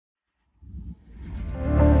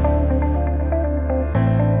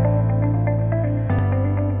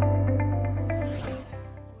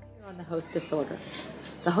hostess order.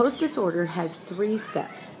 The hostess order has 3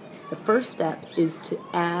 steps. The first step is to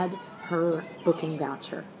add her booking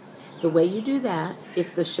voucher. The way you do that,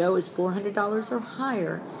 if the show is $400 or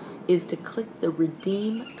higher, is to click the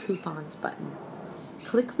Redeem Coupons button.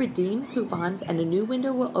 Click Redeem Coupons and a new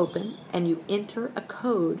window will open and you enter a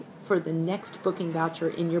code for the next booking voucher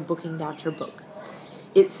in your booking voucher book.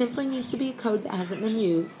 It simply needs to be a code that hasn't been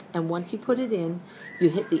used, and once you put it in, you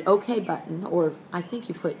hit the OK button, or I think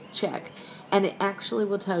you put check, and it actually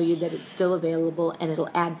will tell you that it's still available and it'll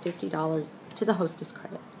add $50 to the hostess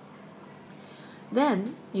credit.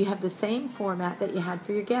 Then you have the same format that you had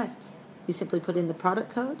for your guests. You simply put in the product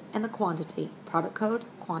code and the quantity. Product code,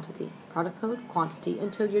 quantity. Product code, quantity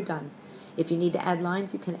until you're done. If you need to add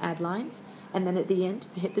lines, you can add lines. And then at the end,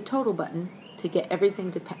 you hit the total button to get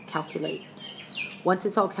everything to calculate. Once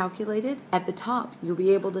it's all calculated, at the top, you'll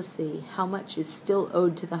be able to see how much is still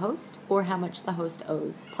owed to the host or how much the host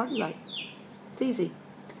owes PartyLite. It's easy.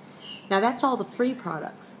 Now that's all the free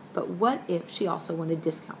products, but what if she also wanted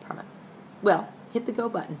discount products? Well, hit the go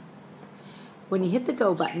button. When you hit the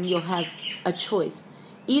go button, you'll have a choice.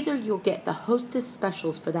 Either you'll get the hostess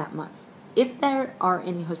specials for that month. If there are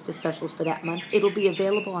any hostess specials for that month, it'll be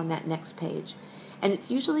available on that next page. And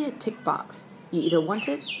it's usually a tick box. You either want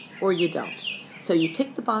it or you don't. So you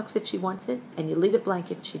tick the box if she wants it, and you leave it blank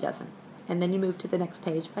if she doesn't. And then you move to the next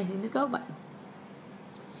page by hitting the go button.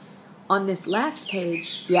 On this last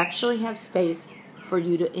page, you actually have space for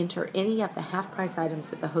you to enter any of the half-price items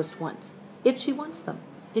that the host wants. If she wants them,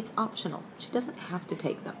 it's optional. She doesn't have to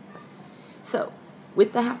take them. So,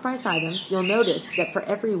 with the half-price items, you'll notice that for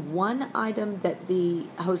every one item that the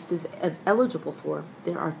host is eligible for,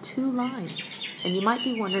 there are 2 lines. And you might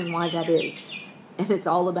be wondering why that is. And it's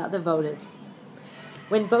all about the votives.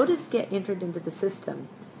 When votives get entered into the system,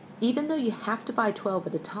 even though you have to buy 12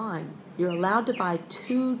 at a time, you're allowed to buy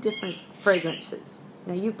 2 different fragrances.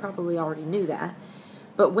 Now, you probably already knew that.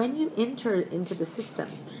 But when you enter into the system,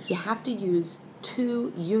 you have to use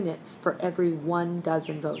 2 units for every 1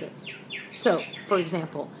 dozen votives. So, for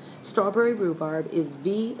example, strawberry rhubarb is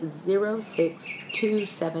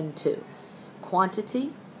V06272.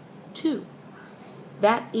 Quantity, 2.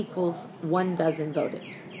 That equals 1 dozen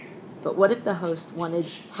votives. But what if the host wanted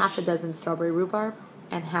half a dozen strawberry rhubarb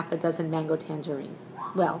and half a dozen mango tangerine?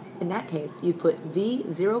 Well, in that case, you put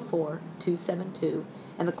V04272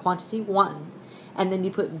 and the quantity 1, and then you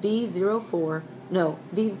put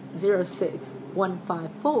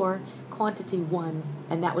V06154, quantity 1,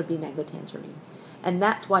 and that would be mango tangerine. And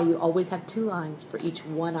that's why you always have 2 lines for each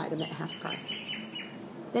one item at half price.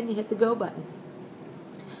 Then you hit the go button.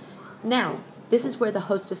 Now, this is where the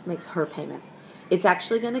hostess makes her payment. It's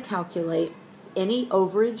actually going to calculate any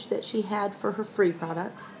overage that she had for her free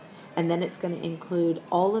products, and then it's going to include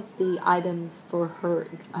all of the items for her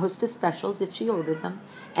hostess specials if she ordered them,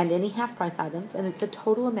 and any half-price items, and it's a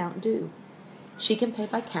total amount due. She can pay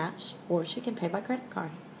by cash, or she can pay by credit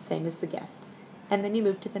card, same as the guests. And then you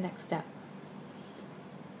move to the next step.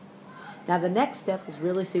 Now the next step is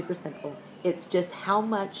really super simple. It's just how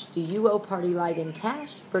much do you owe PartyLite in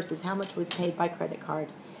cash versus how much was paid by credit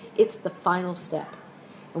card. It's the final step.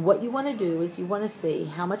 And what you want to do is you want to see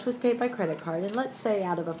how much was paid by credit card, and let's say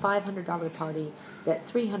out of a $500 party that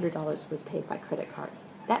 $300 was paid by credit card.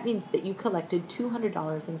 That means that you collected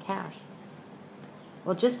 $200 in cash.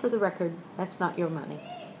 Well, just for the record, that's not your money.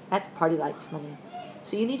 That's PartyLite's money.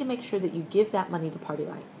 So you need to make sure that you give that money to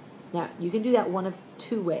PartyLite. Now, you can do that one of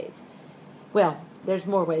 2 ways. Well, there's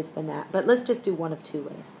more ways than that, but let's just do one of 2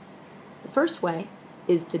 ways. The first way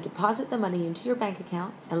is to deposit the money into your bank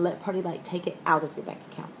account and let PartyLite take it out of your bank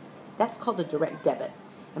account. That's called a direct debit,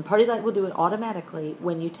 and PartyLite will do it automatically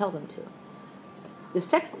when you tell them to. The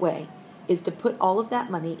second way is to put all of that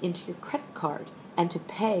money into your credit card and to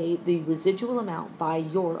pay the residual amount by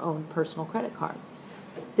your own personal credit card.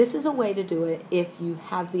 This is a way to do it if you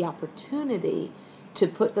have the opportunity to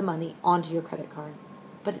put the money onto your credit card.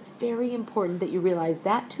 But it's very important that you realize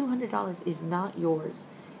that $200 is not yours.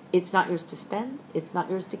 It's not yours to spend. It's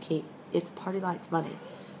not yours to keep. It's PartyLite's money.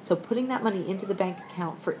 So putting that money into the bank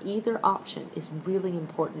account for either option is really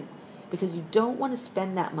important because you don't want to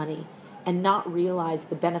spend that money and not realize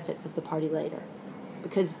the benefits of the party later.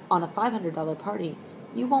 Because on a $500 party,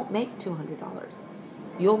 you won't make $200.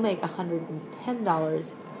 You'll make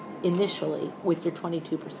 $110 initially with your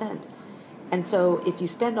 22%. And so if you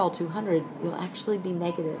spend all $200, you'll actually be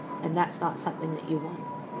negative, and that's not something that you want.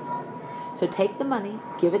 So take the money,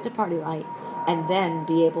 give it to PartyLite, and then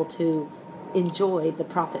be able to enjoy the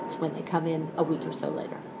profits when they come in a week or so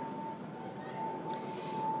later.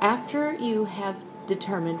 After you have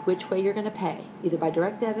determined which way you're going to pay, either by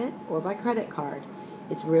direct debit or by credit card,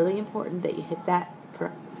 It's really important that you hit that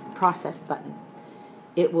process button.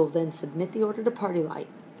 It will then submit the order to PartyLite,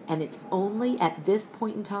 and it's only at this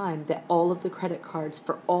point in time that all of the credit cards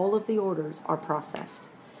for all of the orders are processed.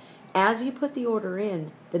 As you put the order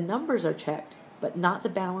in, the numbers are checked, but not the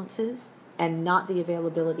balances and not the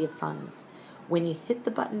availability of funds. When you hit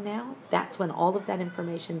the button now, that's when all of that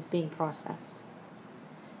information is being processed.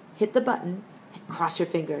 Hit the button and cross your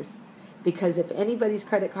fingers, because if anybody's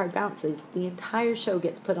credit card bounces, the entire show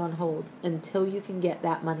gets put on hold until you can get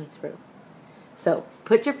that money through. So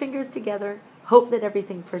put your fingers together, hope that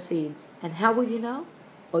everything proceeds. And how will you know?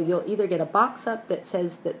 Well, you'll either get a box up that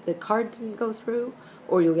says that the card didn't go through,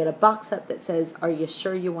 or you'll get a box up that says, are you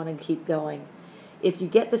sure you want to keep going? If you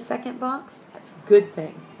get the second box, that's a good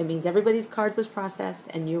thing. It means everybody's card was processed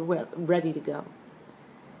and you're ready to go.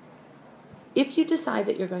 If you decide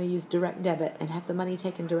that you're going to use direct debit and have the money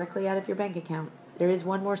taken directly out of your bank account, there is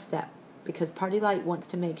one more step, because PartyLite wants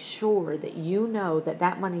to make sure that you know that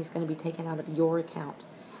that money is going to be taken out of your account.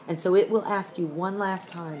 And so it will ask you one last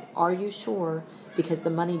time, are you sure? Because the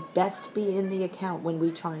money best be in the account when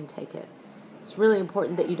we try and take it. It's really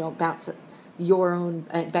important that you don't bounce your own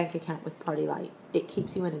bank account with PartyLite. It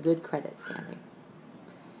keeps you in a good credit standing.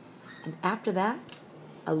 And after that,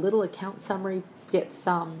 a little account summary gets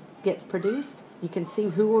produced. You can see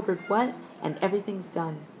who ordered what, and everything's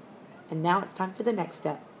done. And now it's time for the next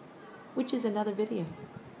step, which is another video.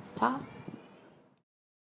 Ta!